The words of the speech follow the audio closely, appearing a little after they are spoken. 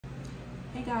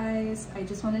Hey guys, I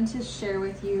just wanted to share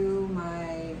with you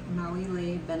my Maui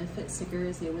Lei benefit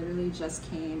stickers. They literally just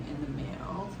came in the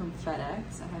mail from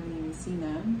FedEx. I haven't even seen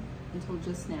them until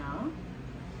just now.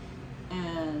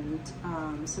 And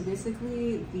so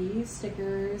basically these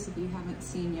stickers, if you haven't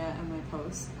seen yet on my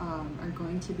post, are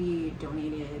going to be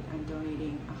donated. I'm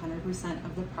donating 100%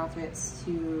 of the profits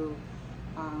to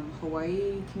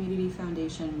Hawaii Community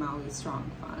Foundation Maui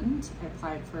Strong Fund. I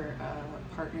applied for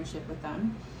a partnership with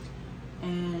them.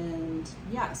 And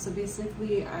yeah, so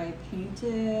basically I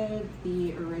painted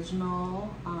the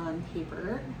original on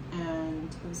paper, and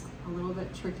it was a little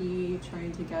bit tricky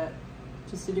trying to get,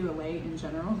 just to do a lei in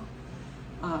general,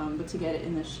 but to get it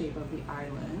in the shape of the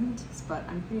island. But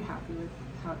I'm pretty happy with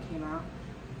how it came out.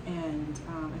 And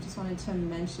I just wanted to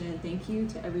mention thank you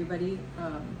to everybody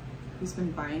who's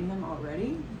been buying them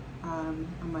already. I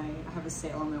have a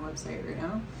sale on my website right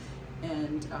now.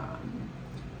 And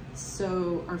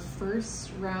so our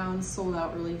first round sold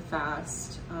out really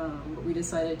fast, but we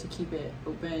decided to keep it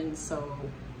open. So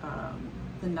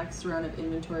the next round of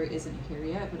inventory isn't here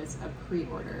yet, but it's a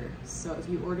pre-order. So if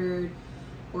you ordered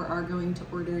or are going to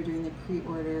order during the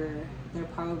pre-order, they're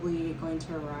probably going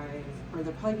to arrive, or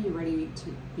they'll probably be ready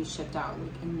to be shipped out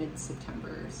like in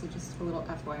mid-September. So just a little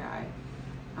FYI.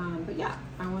 But yeah,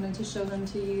 I wanted to show them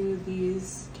to you.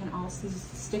 These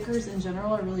stickers in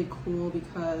general are really cool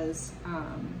because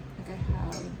like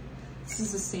this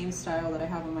is the same style that I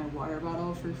have on my water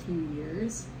bottle for a few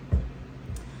years.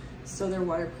 So they're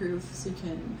waterproof, so you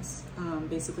can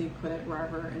basically put it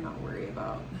wherever and not worry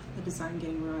about the design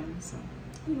getting ruined. So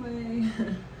anyway,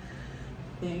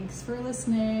 thanks for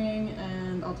listening,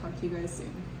 and I'll talk to you guys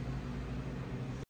soon.